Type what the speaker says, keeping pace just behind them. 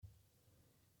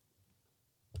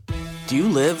Do you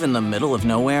live in the middle of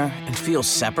nowhere and feel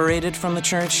separated from the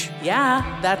church?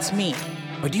 Yeah, that's me.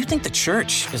 Or do you think the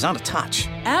church is out of touch?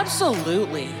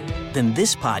 Absolutely. Then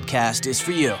this podcast is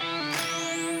for you.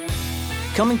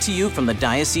 Coming to you from the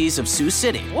Diocese of Sioux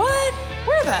City. What?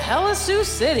 Where the hell is Sioux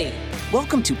City?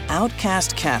 Welcome to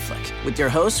Outcast Catholic with your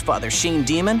hosts, Father Shane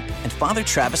Demon and Father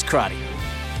Travis Crotty.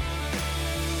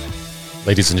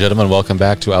 Ladies and gentlemen, welcome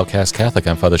back to Outcast Catholic.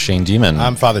 I'm Father Shane Demon.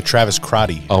 I'm Father Travis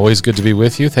Crotty. Always good to be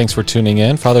with you. Thanks for tuning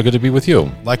in. Father, good to be with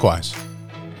you. Likewise.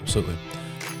 Absolutely.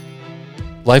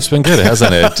 Life's been good,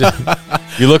 hasn't it?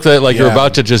 You looked like you're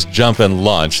about to just jump and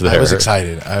launch there. I was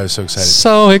excited. I was so excited.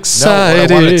 So excited. No,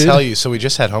 what I wanted to tell you, so we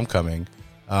just had homecoming,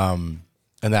 and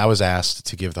I was asked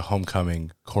to give the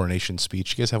homecoming coronation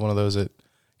speech. You guys have one of those at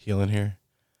Healing here?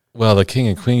 Well, the king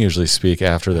and queen usually speak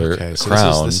after they're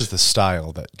crowned. This is the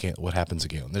style that what happens at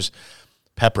Galen. There's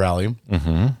pep rally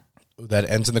that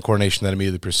ends in the coronation that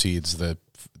immediately precedes the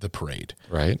parade.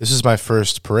 Right. This is my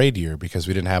first parade year because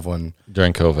we didn't have one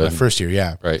during COVID. My first year,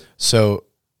 yeah. Right. So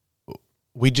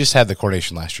we just had the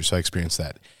coronation last year, so I experienced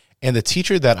that. And the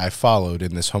teacher that I followed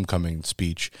in this homecoming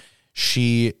speech,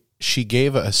 she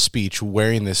gave a speech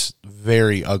wearing this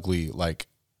very ugly like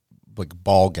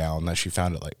ball gown that she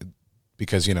found it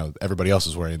because, you know, everybody else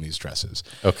is wearing these dresses.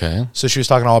 Okay. So she was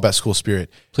talking all about school spirit.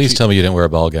 Please tell me you didn't wear a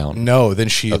ball gown. No, then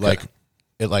she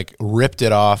ripped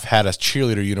it off, had a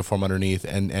cheerleader uniform underneath,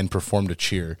 and performed a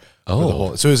cheer. For the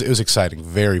whole. So it was exciting,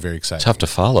 very, very exciting. Tough to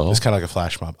follow. It's kind of like a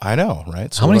flash mob. I know,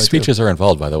 right? So how many speeches are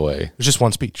involved, by the way? There's just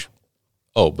one speech.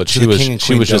 Oh, but So she the king and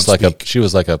queen was just don't like speak. she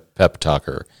was like a pep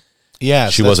talker. Yeah,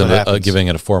 She so that's what wasn't happens. giving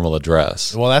it a formal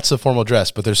address. Well, that's a formal dress,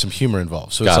 but there's some humor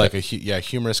involved. So Got it's like a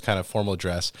humorous kind of formal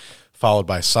dress followed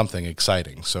by something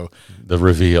exciting. So The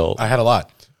reveal. I had a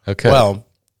lot. Okay. Well,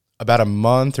 about a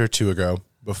month or two ago,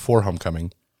 before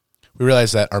homecoming, we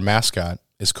realized that our mascot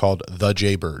is called the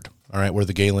Jaybird. All right, we're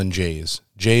the Galen Jays.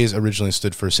 Jays originally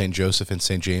stood for St. Joseph and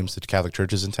St. James, the Catholic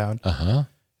churches in town. Uh-huh.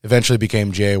 Eventually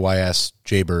became Jays,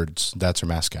 Jaybirds. That's our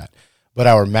mascot. But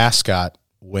our mascot,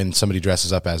 when somebody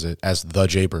dresses up as the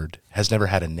Jaybird, has never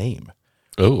had a name.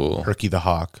 Oh. Herky the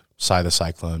Hawk, Cy the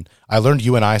Cyclone. I learned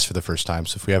UNIs for the first time,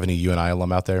 so if we have any UNI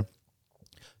alum out there,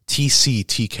 TC,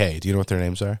 TK, do you know what their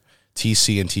names are?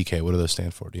 TC and TK, what do those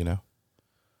stand for? Do you know?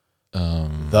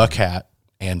 The Cat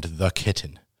and the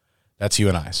Kitten. That's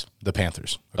UNIs, the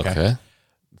Panthers. Okay.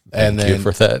 Thank you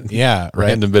for that. Yeah, right.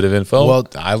 Random bit of info. Well,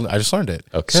 I just learned it.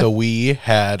 Okay. So we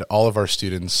had all of our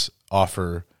students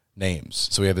offer names.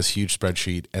 So we had this huge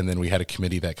spreadsheet, and then we had a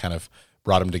committee that kind of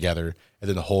brought them together, and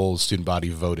then the whole student body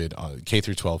voted on K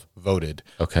through 12 voted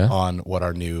on what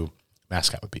our new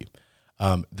mascot would be.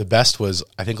 The best was,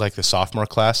 I think, like the sophomore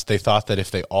class. They thought that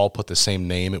if they all put the same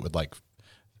name, it would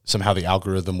somehow the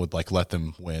algorithm would let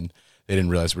them win. They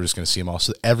didn't realize we were just going to see them all.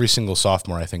 So every single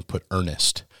sophomore, I think, put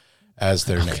Ernest as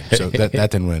their name. So that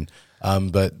didn't win.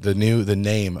 But the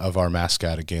name of our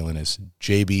mascot at Galen is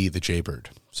JB the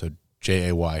Jaybird. So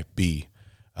JAYB.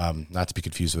 Not to be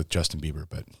confused with Justin Bieber,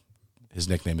 but his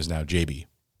nickname is now JB.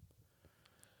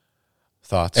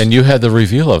 Thoughts? And you had the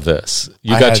reveal of this.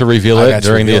 You got to reveal it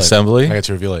during the assembly? I got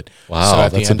to reveal it. Wow,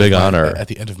 that's a big honor. At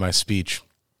the end of my speech,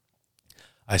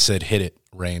 I said, "Hit it,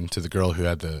 Rain," to the girl who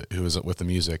was with the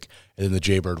music, and then the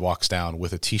Jaybird walks down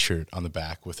with a T-shirt on the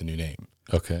back with a new name.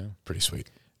 Okay, pretty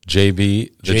sweet.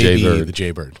 JB the Jaybird. The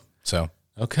Jaybird. So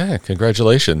okay,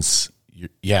 congratulations.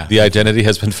 Yeah, the identity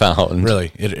has been found.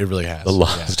 Really, it really has. The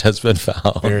lost has been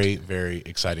found. Very, very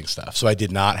exciting stuff. So I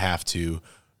did not have to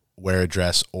wear a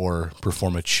dress or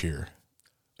perform a cheer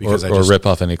because or rip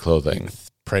off any clothing.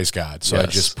 Praise God. So I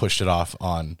just pushed it off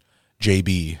on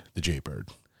JB the Jaybird.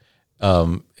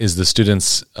 Is the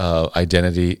student's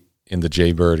identity in the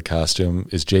Jaybird costume,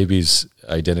 is JB's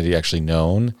identity actually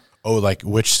known? Oh, like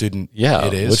which student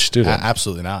it is? Which student?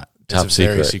 Absolutely not. Top it's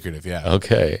secret. Very secretive, yeah.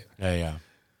 Okay. Yeah.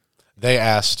 They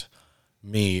asked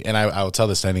me, and I will tell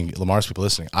this to any Lamar's people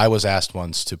listening, I was asked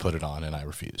once to put it on, and I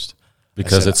refused.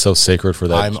 Because it's so sacred for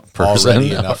that I'm person?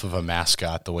 already enough of a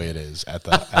mascot the way it is at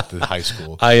the high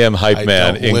school. I am hype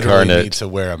man I don't incarnate. Need to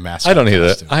wear a mascot. I don't need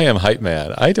costume. I am hype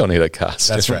man. I don't need a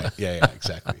costume. That's right. Yeah,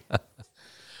 exactly.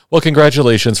 Well,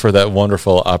 congratulations for that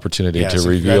wonderful opportunity to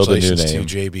reveal the new name.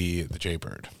 To JB the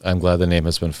Jaybird. I'm glad the name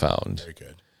has been found. Very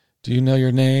good. Do you know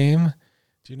your name?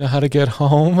 Do you know how to get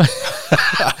home?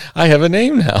 I have a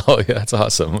name now. Yeah, that's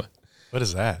awesome. What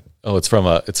is that? Oh, it's from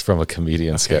a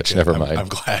comedian sketch. Good. Never mind. I'm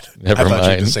glad. Never I thought mind. you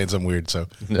were just saying something weird, so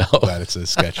no. I'm glad it's a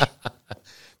sketch.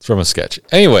 It's from a sketch.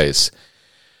 Anyways,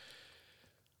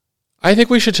 I think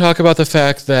we should talk about the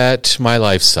fact that my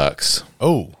life sucks.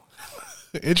 Oh,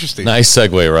 interesting. Nice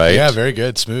segue, right? Yeah, very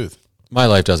good. Smooth. My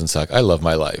life doesn't suck. I love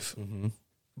my life. Mm-hmm.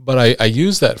 But I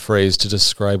use that phrase to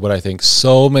describe what I think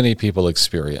so many people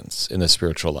experience in the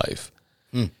spiritual life.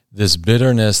 This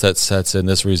bitterness that sets in,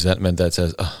 this resentment that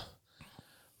says, oh,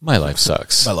 my life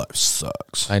sucks. My life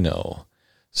sucks. I know.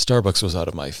 Starbucks was out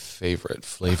of my favorite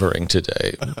flavoring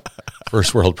today.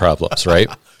 First world problems, right?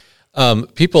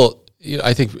 People,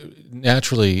 I think,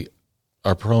 naturally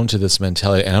are prone to this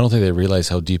mentality, and I don't think they realize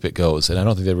how deep it goes, and I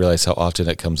don't think they realize how often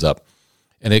it comes up.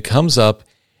 And it comes up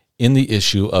in the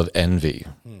issue of envy.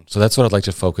 So that's what I'd like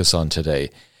to focus on today.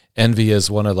 Envy is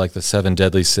one of like the 7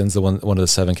 deadly sins, one of the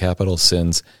 7 capital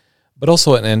sins, but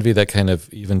also an envy that kind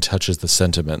of even touches the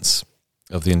sentiments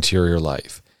of the interior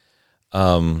life.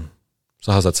 So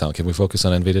how's that sound? Can we focus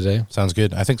on envy today? Sounds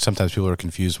good. I think sometimes people are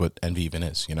confused what envy even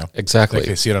is, you know? Exactly. Like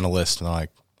they see it on a list and they're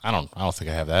like, I don't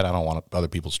think I have that. I don't want other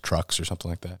people's trucks or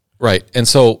something like that. Right. And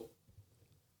so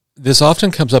this often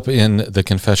comes up in the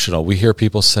confessional. We hear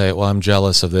people say, well, I'm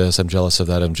jealous of this, I'm jealous of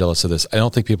that, I'm jealous of this. I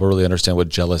don't think people really understand what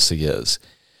jealousy is.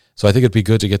 So I think it'd be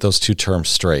good to get those 2 terms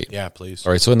straight. Yeah, please.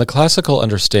 All right. So in the classical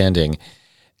understanding,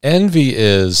 envy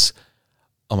is,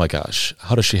 oh my gosh,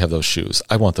 how does she have those shoes?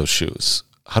 I want those shoes.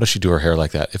 How does she do her hair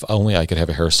like that? If only I could have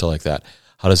a hairstyle like that.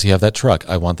 How does he have that truck?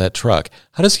 I want that truck.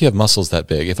 How does he have muscles that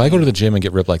big? If I go to the gym and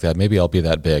get ripped like that, maybe I'll be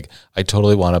that big. I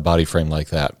totally want a body frame like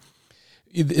that.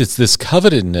 It's this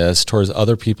covetedness towards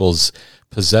other people's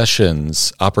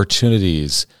possessions,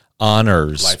 opportunities,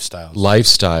 honors,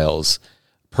 lifestyles,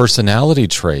 personality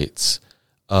traits,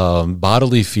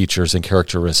 bodily features and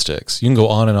characteristics. You can go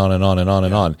on and on and on and on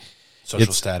and on.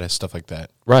 Social status, stuff like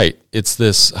that. Right. It's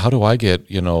this, how do I get,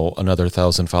 another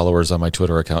 1,000 followers on my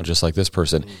Twitter account just like this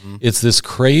person? Mm-hmm. It's this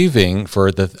craving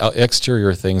for the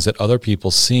exterior things that other people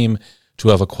seem to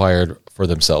have acquired for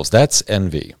themselves. That's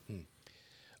envy.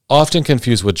 Often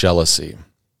confused with jealousy.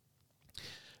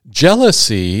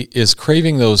 Jealousy is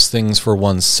craving those things for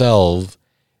oneself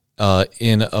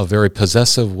in a very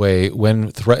possessive way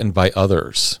when threatened by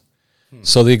others.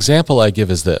 So the example I give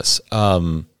is this.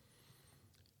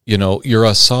 You're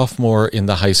a sophomore in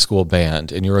the high school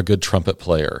band and you're a good trumpet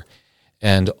player.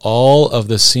 And all of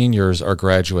the seniors are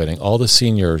graduating. All the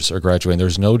seniors are graduating.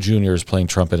 There's no juniors playing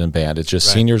trumpet and band. It's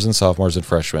just seniors and sophomores and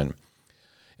freshmen.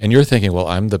 And you're thinking, well,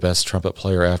 I'm the best trumpet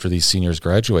player after these seniors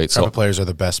graduate. Trumpet players are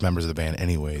the best members of the band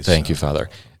anyways. Thank you, Father.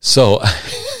 So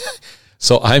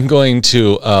I'm going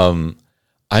to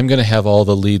have all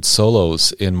the lead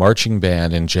solos in marching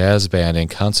band and jazz band and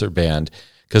concert band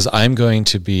because I'm going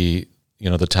to be,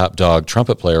 the top dog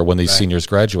trumpet player when these seniors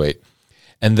graduate.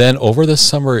 And then over the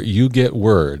summer, you get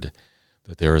word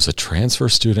that there is a transfer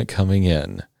student coming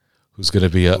in who's going to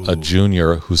be a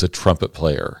junior who's a trumpet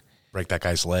player. Break that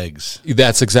guy's legs.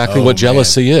 That's exactly what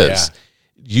jealousy is. Yeah.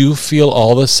 You feel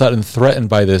all of a sudden threatened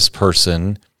by this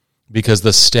person because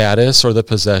the status or the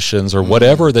possessions or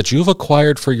whatever that you've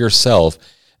acquired for yourself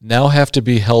now have to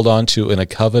be held onto in a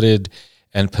coveted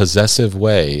and possessive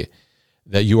way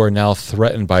that you are now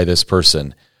threatened by this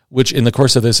person, which in the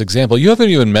course of this example, you haven't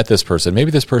even met this person.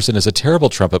 Maybe this person is a terrible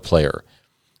trumpet player,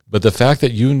 but the fact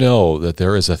that you know that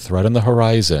there is a threat on the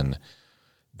horizon,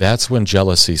 that's when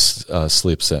jealousy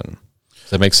sleeps in. Does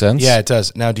that make sense? Yeah, it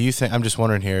does. Now, do you think, I'm just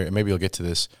wondering here, and maybe you'll get to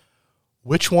this,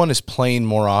 which one is playing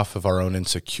more off of our own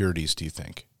insecurities, do you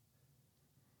think?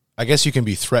 I guess you can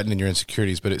be threatened in your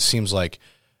insecurities, but it seems like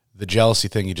the jealousy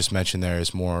thing you just mentioned there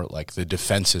is more like the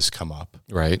defenses come up.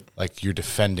 Right. Like you're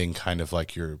defending kind of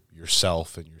like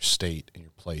yourself and your state and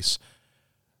your place.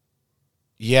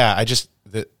 Yeah,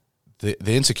 the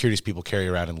insecurities people carry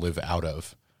around and live out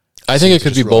of. I think it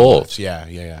could be both.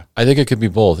 Yeah. I think it could be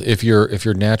both. If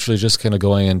you're naturally just kind of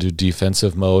going into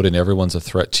defensive mode and everyone's a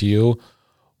threat to you,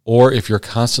 or if you're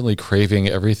constantly craving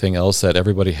everything else that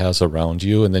everybody has around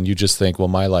you, and then you just think, well,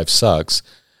 my life sucks.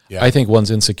 Yeah. I think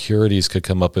one's insecurities could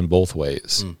come up in both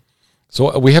ways.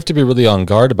 So we have to be really on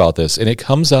guard about this, and it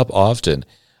comes up often.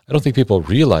 I don't think people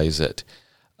realize it.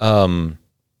 So,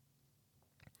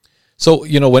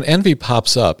 when envy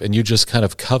pops up and you just kind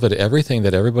of covet everything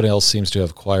that everybody else seems to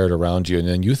have acquired around you, and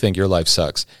then you think your life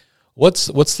sucks, what's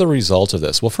the result of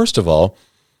this? Well, first of all,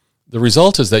 the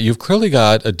result is that you've clearly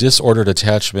got a disordered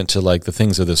attachment to like the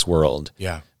things of this world.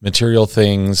 Yeah. Material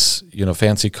things,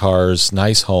 fancy cars,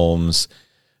 nice homes,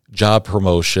 job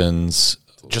promotions.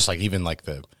 Just like even like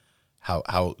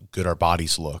how good our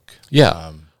bodies look.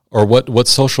 Yeah. Or what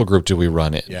social group do we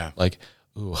run in? Yeah. Like,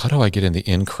 ooh, how do I get in the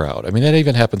in crowd? I mean, that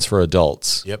even happens for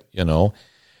adults. Yep.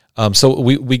 So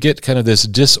we get kind of this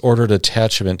disordered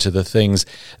attachment to the things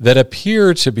that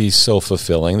appear to be so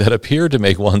fulfilling, that appear to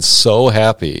make one so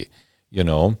happy,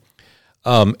 and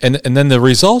then the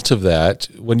result of that,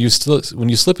 when you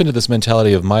slip into this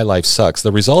mentality of my life sucks,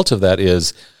 the result of that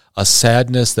is a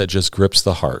sadness that just grips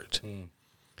the heart.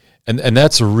 And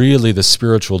that's really the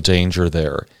spiritual danger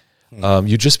there.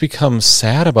 You just become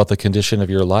sad about the condition of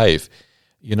your life.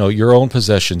 You know, your own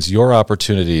possessions, your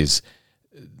opportunities,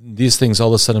 these things all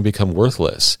of a sudden become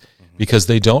worthless because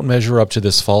they don't measure up to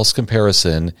this false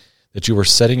comparison that you were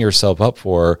setting yourself up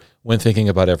for when thinking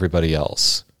about everybody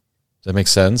else. Does that make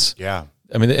sense? Yeah.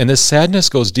 I mean, and this sadness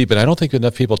goes deep, and I don't think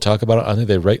enough people talk about it. I don't think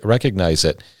they recognize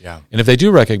it. Yeah. And if they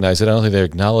do recognize it, I don't think they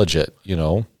acknowledge it, you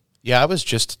know? Yeah, I was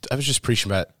just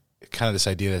preaching about kind of this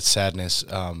idea that sadness,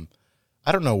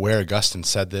 I don't know where Augustine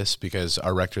said this because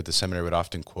our rector at the seminary would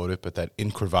often quote it, but that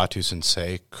incurvatus in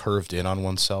se, curved in on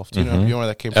oneself. Do you know where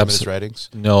that came from in his writings?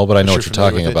 No, but I know what you're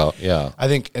talking about. Yeah. I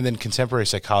think, and then contemporary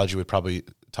psychology would probably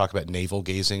talk about navel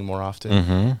gazing more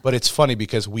often. But it's funny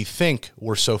because we think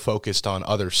we're so focused on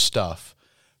other stuff,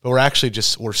 but we're actually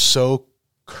we're so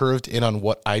curved in on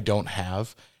what I don't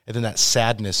have. And then that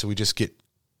sadness, we just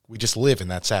live in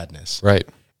that sadness. Right.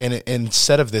 And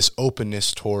instead of this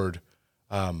openness toward,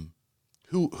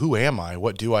 who am I?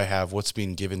 What do I have? What's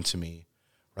being given to me?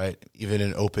 Right. Even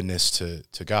an openness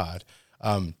to God.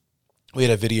 We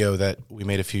had a video that we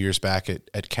made a few years back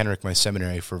at Kenrick, my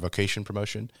seminary, for vocation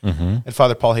promotion. And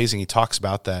Father Paul Hazing, he talks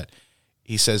about that.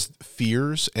 He says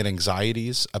fears and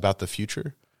anxieties about the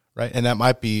future, right? And that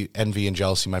might be envy and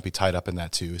jealousy might be tied up in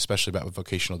that too, especially about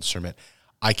vocational discernment.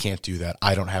 I can't do that.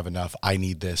 I don't have enough. I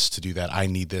need this to do that. I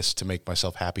need this to make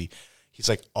myself happy. He's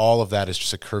like, all of that is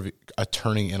just a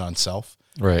turning in on self.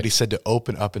 Right. But he said to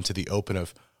open up into the open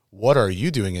of, what are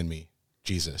you doing in me,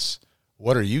 Jesus?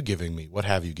 What are you giving me? What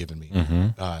have you given me?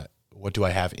 What do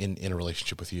I have in a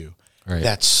relationship with you? Right.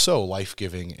 That's so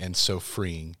life-giving and so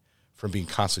freeing from being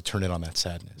constantly turned in on that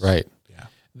sadness. Right.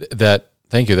 Yeah.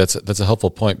 Thank you. That's a helpful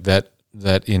point. That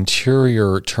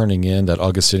interior turning in, that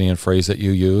Augustinian phrase that you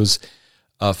use,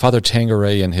 Father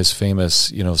Tanqueray in his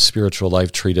famous, spiritual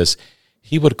life treatise,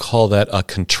 he would call that a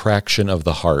contraction of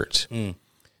the heart.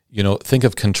 Think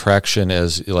of contraction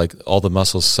as like all the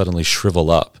muscles suddenly shrivel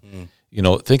up.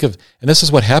 Think of, and this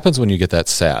is what happens when you get that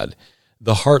sad.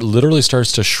 The heart literally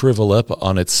starts to shrivel up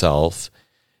on itself,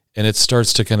 and it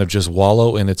starts to kind of just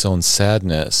wallow in its own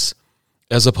sadness,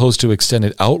 as opposed to extend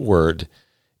it outward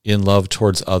in love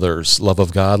towards others, love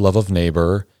of God, love of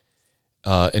neighbor,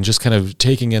 and just kind of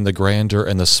taking in the grandeur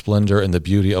and the splendor and the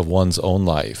beauty of one's own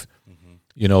life.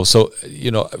 So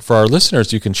for our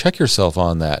listeners, you can check yourself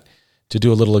on that, to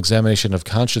do a little examination of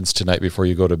conscience tonight before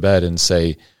you go to bed and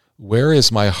say, where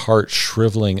is my heart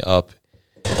shriveling up?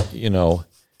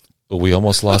 We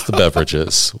almost lost the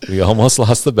beverages. Oh,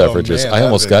 man, I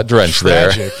almost got drenched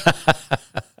there.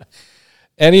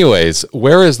 Anyways,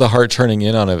 where is the heart turning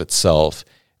in on of itself?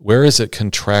 Where is it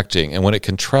contracting? And when it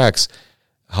contracts,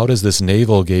 how does this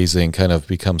navel gazing kind of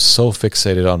become so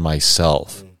fixated on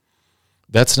myself?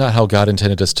 That's not how God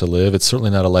intended us to live. It's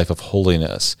certainly not a life of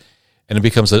holiness. And it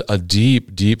becomes a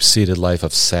deep, deep-seated life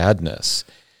of sadness.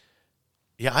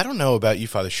 Yeah, I don't know about you,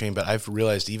 Father Shane, but I've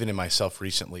realized even in myself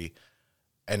recently,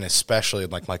 and especially in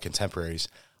like my contemporaries,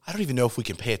 I don't even know if we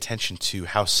can pay attention to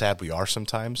how sad we are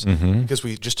sometimes because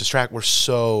we just distract. We're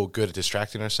so good at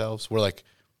distracting ourselves. We're like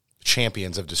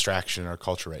champions of distraction in our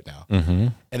culture right now.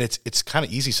 And it's kind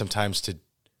of easy sometimes to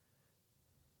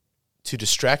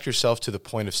distract yourself to the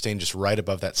point of staying just right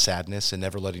above that sadness and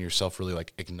never letting yourself really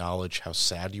like acknowledge how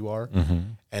sad you are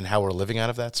and how we're living out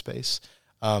of that space.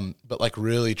 But like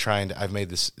really I've made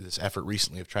this effort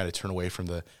recently of trying to turn away from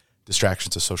the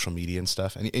distractions of social media and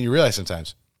stuff. And you realize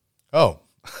sometimes, I'm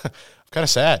kind of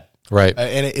sad. Right.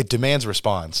 And it demands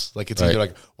response. Like it's either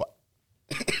like, well,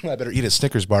 I better eat a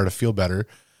Snickers bar to feel better.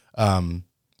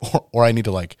 Or I need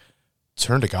to like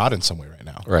turn to God in some way right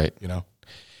now. Right.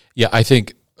 Yeah. I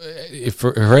think if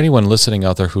for anyone listening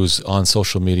out there who's on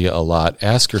social media a lot,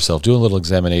 ask yourself, do a little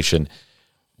examination.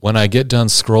 When I get done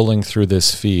scrolling through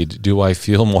this feed, do I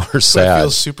feel more sad? It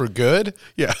feels super good.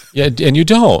 Yeah. Yeah. And you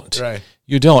don't. Right.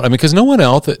 You don't. I mean, because no one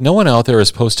out there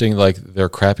is posting like their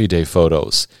crappy day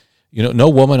photos. No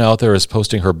woman out there is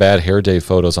posting her bad hair day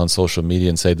photos on social media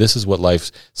and say, this is what life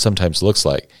sometimes looks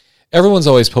like. Everyone's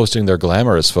always posting their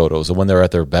glamorous photos and when they're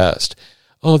at their best.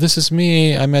 Oh, this is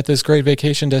me. I'm at this great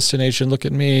vacation destination. Look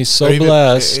at me. So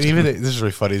blessed. This is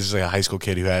really funny. This is like a high school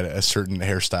kid who had a certain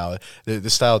hairstyle. The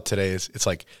style today it's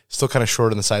like still kind of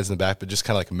short on the sides and the back, but just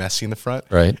kind of like messy in the front.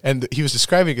 Right. And he was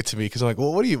describing it to me because I'm like,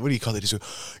 well, what do you call it? He's like,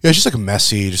 yeah, it's just like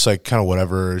messy, just like kind of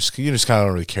whatever. You just kind of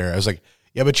don't really care. I was like,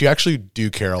 yeah, but you actually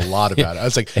do care a lot about it. I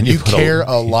was like, and you care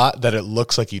a lot that it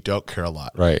looks like you don't care a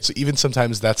lot. Right. So even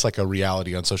sometimes that's like a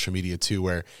reality on social media too,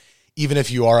 where even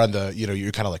if you are on the,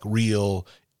 you're kind of like real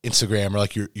Instagram or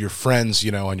like your friends,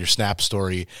 on your Snap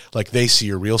story, like they see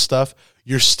your real stuff.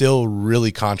 you're still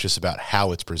really conscious about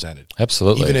how it's presented.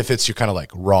 Absolutely. Even if it's your kind of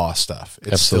like raw stuff,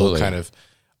 it's Absolutely. still kind of,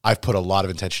 I've put a lot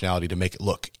of intentionality to make it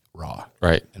look raw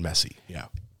Right. and messy. Yeah.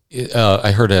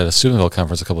 I heard at a Steubenville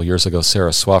conference a couple of years ago,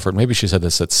 Sarah Swafford, maybe she said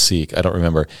this at Seek, I don't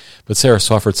remember, but Sarah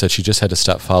Swafford said she just had to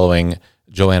stop following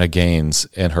Joanna Gaines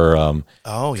and her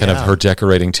kind of her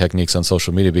decorating techniques on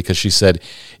social media, because she said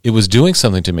it was doing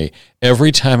something to me.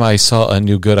 Every time I saw a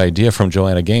new good idea from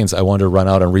Joanna Gaines, I wanted to run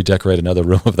out and redecorate another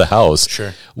room of the house,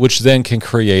 Sure. which then can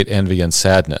create envy and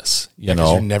sadness. You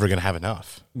know, you're never going to have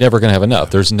enough. Never going to have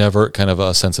enough. There's never kind of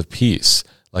a sense of peace.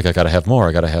 Like, I got to have more.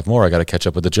 I got to have more. I got to catch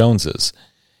up with the Joneses.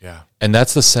 Yeah. And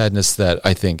that's the sadness that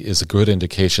I think is a good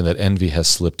indication that envy has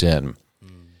slipped in.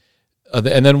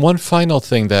 And then one final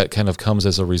thing that kind of comes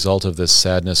as a result of this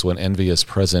sadness when envy is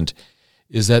present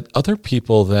is that other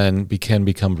people then can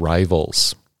become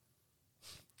rivals.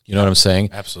 You know what I'm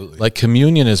saying? Absolutely. Like,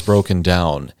 communion is broken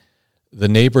down. The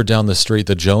neighbor down the street,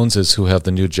 the Joneses who have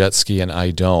the new jet ski and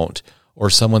I don't, or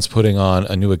someone's putting on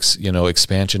a new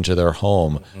expansion to their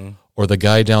home, or the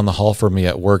guy down the hall from me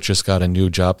at work just got a new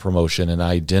job promotion and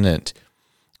I didn't.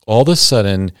 All of a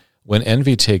sudden, when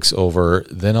envy takes over,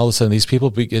 then all of a sudden these people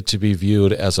get to be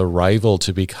viewed as a rival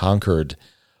to be conquered,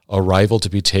 a rival to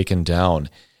be taken down.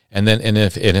 And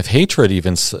if hatred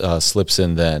even slips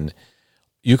in, then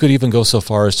you could even go so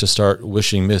far as to start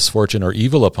wishing misfortune or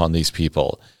evil upon these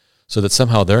people, so that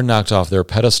somehow they're knocked off their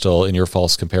pedestal in your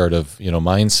false comparative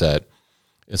mindset,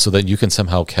 so that you can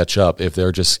somehow catch up if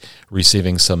they're just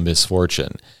receiving some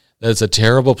misfortune. That's a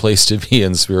terrible place to be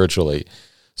in spiritually.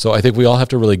 So I think we all have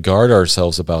to really guard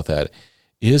ourselves about that.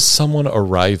 Is someone a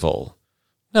rival?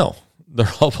 No.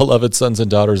 They're all beloved sons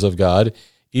and daughters of God,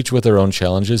 each with their own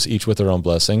challenges, each with their own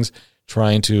blessings,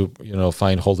 trying to,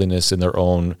 find holiness in their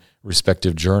own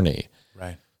respective journey.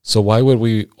 Right. So why would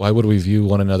we view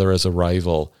one another as a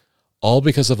rival? All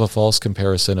because of a false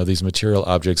comparison of these material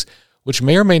objects, which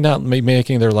may or may not be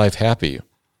making their life happy.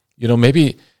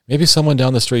 Maybe someone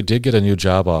down the street did get a new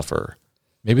job offer.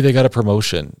 Maybe they got a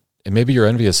promotion, and maybe you're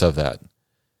envious of that.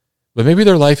 But maybe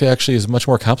their life actually is much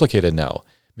more complicated now.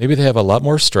 Maybe they have a lot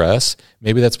more stress.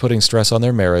 Maybe that's putting stress on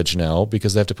their marriage now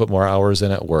because they have to put more hours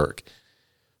in at work.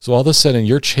 So all of a sudden,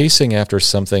 you're chasing after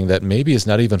something that maybe is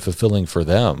not even fulfilling for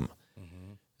them.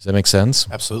 Does that make sense?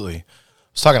 Absolutely. I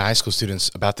was talking to high school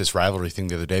students about this rivalry thing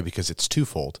the other day because it's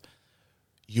twofold.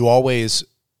 You always,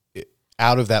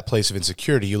 out of that place of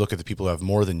insecurity, you look at the people who have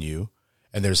more than you,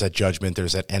 and there's that judgment,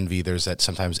 there's that envy, there's that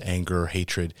sometimes anger or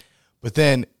hatred. But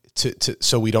then,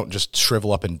 so we don't just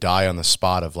shrivel up and die on the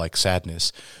spot of like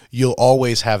sadness, you'll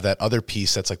always have that other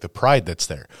piece that's like the pride that's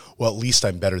there. Well, at least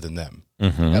I'm better than them.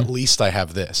 At least I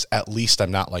have this. At least I'm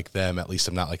not like them. At least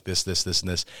I'm not like this, and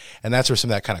this. And that's where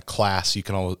some of that kind of class, you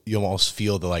almost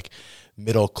feel the like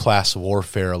middle class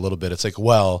warfare a little bit. It's like,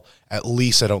 well, at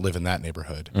least I don't live in that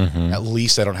neighborhood. At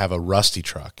least I don't have a rusty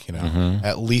truck.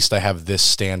 At least I have this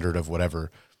standard of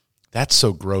whatever. That's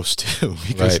so gross too,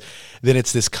 because then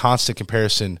it's this constant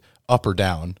comparison up or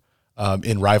down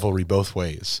in rivalry both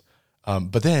ways.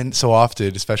 But then so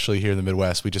often, especially here in the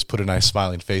Midwest, we just put a nice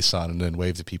smiling face on and then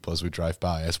wave to people as we drive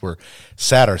by, as we're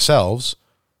sad ourselves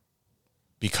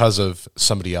because of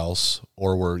somebody else,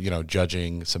 or we're,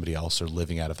 judging somebody else or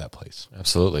living out of that place.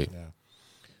 Absolutely. Yeah.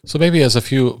 So maybe as a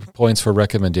few points for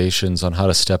recommendations on how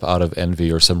to step out of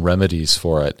envy or some remedies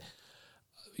for it.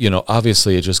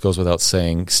 Obviously it just goes without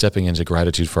saying, stepping into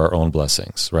gratitude for our own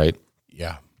blessings, right?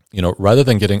 Yeah. Rather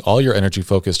than getting all your energy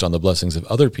focused on the blessings of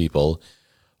other people,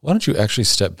 why don't you actually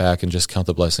step back and just count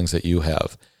the blessings that you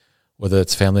have, whether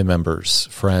it's family members,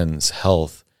 friends,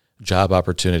 health, job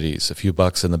opportunities, a few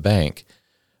bucks in the bank,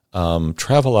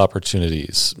 travel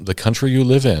opportunities, the country you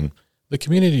live in, the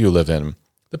community you live in,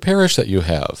 the parish that you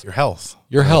have. Your health.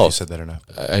 Your I don't know health. if you said that or not.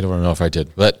 I don't know if I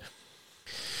did, but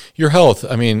your health,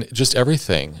 just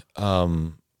everything.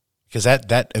 Because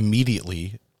that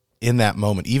immediately, in that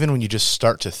moment, even when you just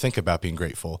start to think about being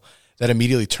grateful, that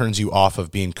immediately turns you off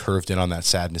of being curved in on that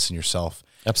sadness in yourself.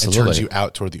 Absolutely. And turns you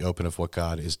out toward the open of what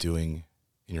God is doing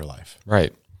in your life.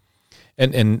 Right.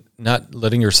 And not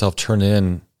letting yourself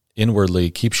turn inwardly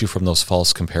keeps you from those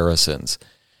false comparisons.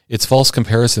 It's false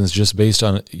comparisons just based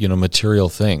on, material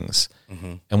things.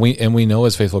 And we know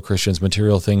as faithful Christians,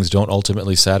 material things don't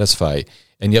ultimately satisfy.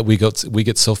 And yet we get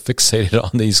so fixated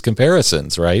on these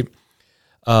comparisons, right?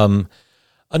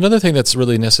 Another thing that's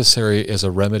really necessary as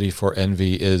a remedy for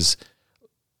envy is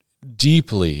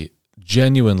deeply,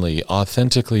 genuinely,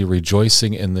 authentically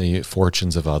rejoicing in the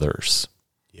fortunes of others.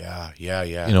 Yeah.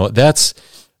 That's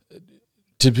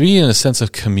to be in a sense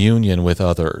of communion with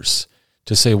others,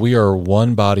 to say we are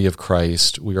one body of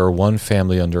Christ, we are one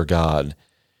family under God.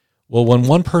 Well, when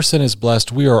one person is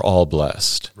blessed, we are all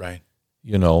blessed. Right.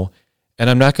 You know, and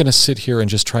I'm not going to sit here and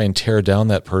just try and tear down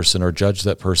that person or judge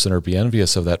that person or be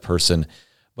envious of that person,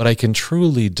 but I can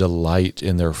truly delight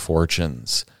in their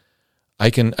fortunes.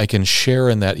 I can share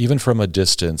in that even from a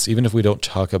distance, even if we don't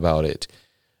talk about it,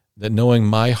 that knowing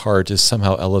my heart is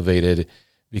somehow elevated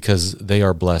because they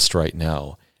are blessed right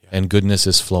now and goodness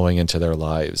is flowing into their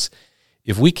lives.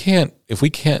 If we can't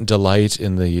delight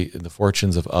in the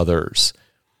fortunes of others,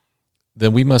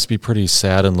 then we must be pretty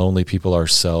sad and lonely people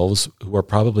ourselves who are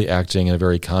probably acting in a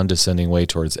very condescending way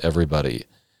towards everybody,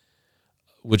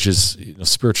 which is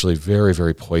spiritually very,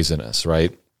 very poisonous,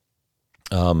 right?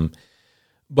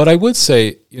 But I would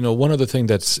say, one other thing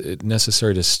that's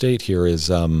necessary to state here is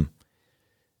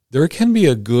there can be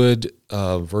a good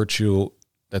virtue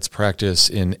that's practiced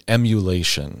in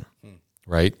emulation,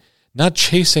 right? Not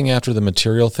chasing after the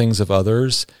material things of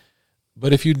others,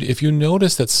 but if you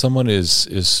notice that someone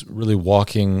is really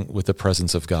walking with the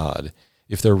presence of God,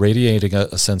 if they're radiating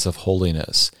a sense of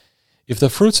holiness, if the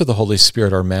fruits of the Holy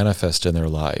Spirit are manifest in their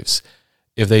lives,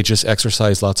 if they just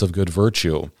exercise lots of good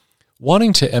virtue,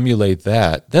 wanting to emulate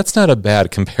that's not a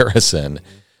bad comparison.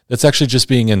 That's actually just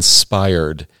being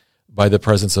inspired by the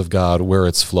presence of God where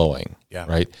it's flowing,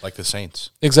 right? Like the saints.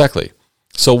 Exactly.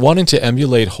 So wanting to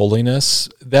emulate holiness,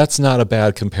 that's not a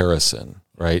bad comparison,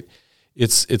 right?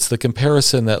 It's the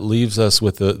comparison that leaves us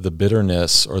with the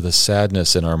bitterness or the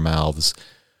sadness in our mouths,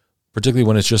 particularly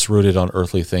when it's just rooted on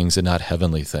earthly things and not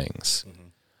heavenly things.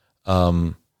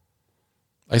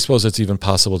 I suppose it's even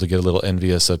possible to get a little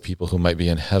envious of people who might be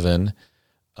in heaven.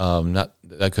 Not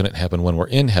that couldn't happen when we're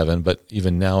in heaven, but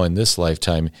even now in this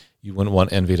lifetime, you wouldn't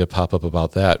want envy to pop up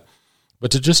about that. But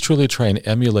to just truly try and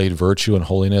emulate virtue and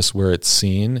holiness where it's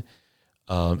seen,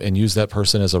 and use that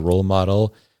person as a role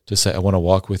model to say, I want to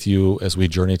walk with you as we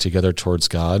journey together towards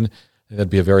God, that'd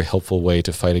be a very helpful way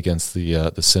to fight against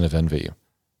the sin of envy.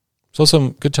 So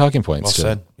some good talking points. Well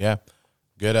said. Yeah.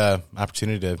 Good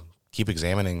opportunity to keep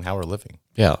examining how we're living.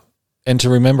 Yeah. And to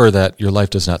remember that your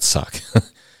life does not suck.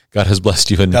 God has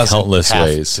blessed you in countless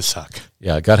ways. To suck.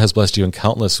 Yeah, God has blessed you in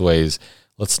countless ways.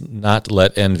 Let's not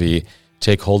let envy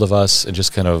take hold of us and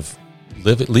just kind of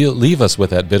leave us with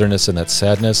that bitterness and that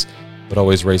sadness, but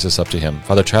always raise us up to Him.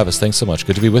 Father Travis, thanks so much.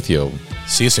 Good to be with you.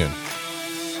 See you soon.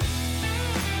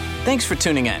 Thanks for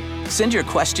tuning in. Send your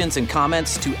questions and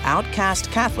comments to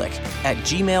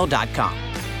outcastcatholic@gmail.com.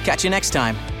 Catch you next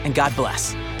time, and God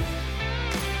bless.